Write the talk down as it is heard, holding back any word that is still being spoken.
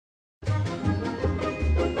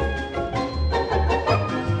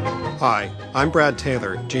Hi, I'm Brad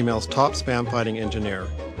Taylor, Gmail's top spam fighting engineer.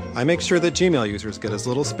 I make sure that Gmail users get as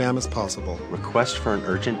little spam as possible. Request for an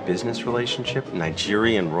urgent business relationship?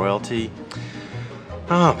 Nigerian royalty?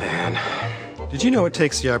 Oh man. Did you know it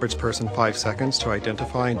takes the average person 5 seconds to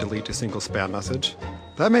identify and delete a single spam message?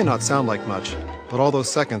 That may not sound like much, but all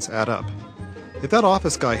those seconds add up. If that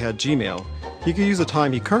office guy had Gmail, he could use the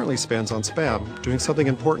time he currently spends on spam doing something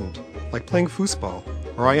important, like playing foosball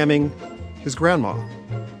or IMing his grandma.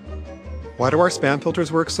 Why do our spam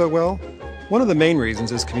filters work so well? One of the main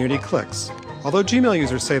reasons is community clicks. Although Gmail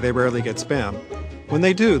users say they rarely get spam, when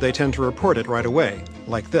they do, they tend to report it right away,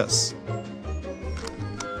 like this.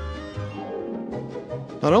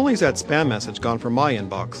 Not only is that spam message gone from my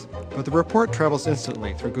inbox, but the report travels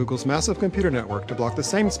instantly through Google's massive computer network to block the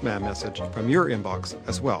same spam message from your inbox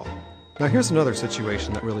as well. Now here's another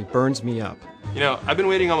situation that really burns me up. You know, I've been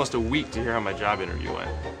waiting almost a week to hear how my job interview went.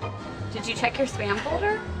 Did you check your spam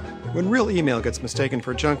folder? When real email gets mistaken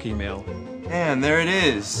for junk email, Man, there it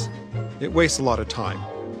is. it wastes a lot of time.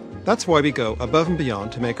 That's why we go above and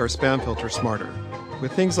beyond to make our spam filter smarter,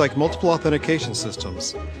 with things like multiple authentication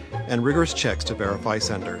systems and rigorous checks to verify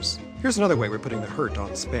senders. Here's another way we're putting the hurt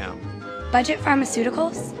on spam. Budget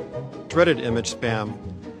pharmaceuticals? Dreaded image spam.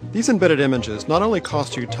 These embedded images not only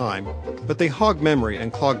cost you time, but they hog memory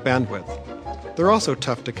and clog bandwidth. They're also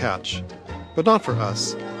tough to catch. But not for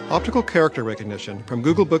us. Optical character recognition from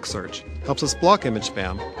Google Book Search helps us block image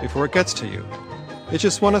spam before it gets to you. It's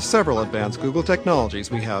just one of several advanced Google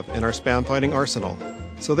technologies we have in our spam fighting arsenal.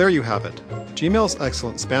 So there you have it. Gmail's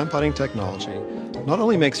excellent spam fighting technology not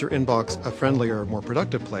only makes your inbox a friendlier, more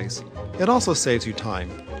productive place, it also saves you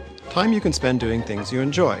time. Time you can spend doing things you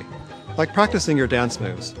enjoy, like practicing your dance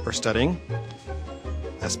moves or studying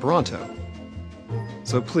Esperanto.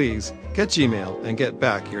 So please, get Gmail and get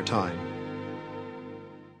back your time.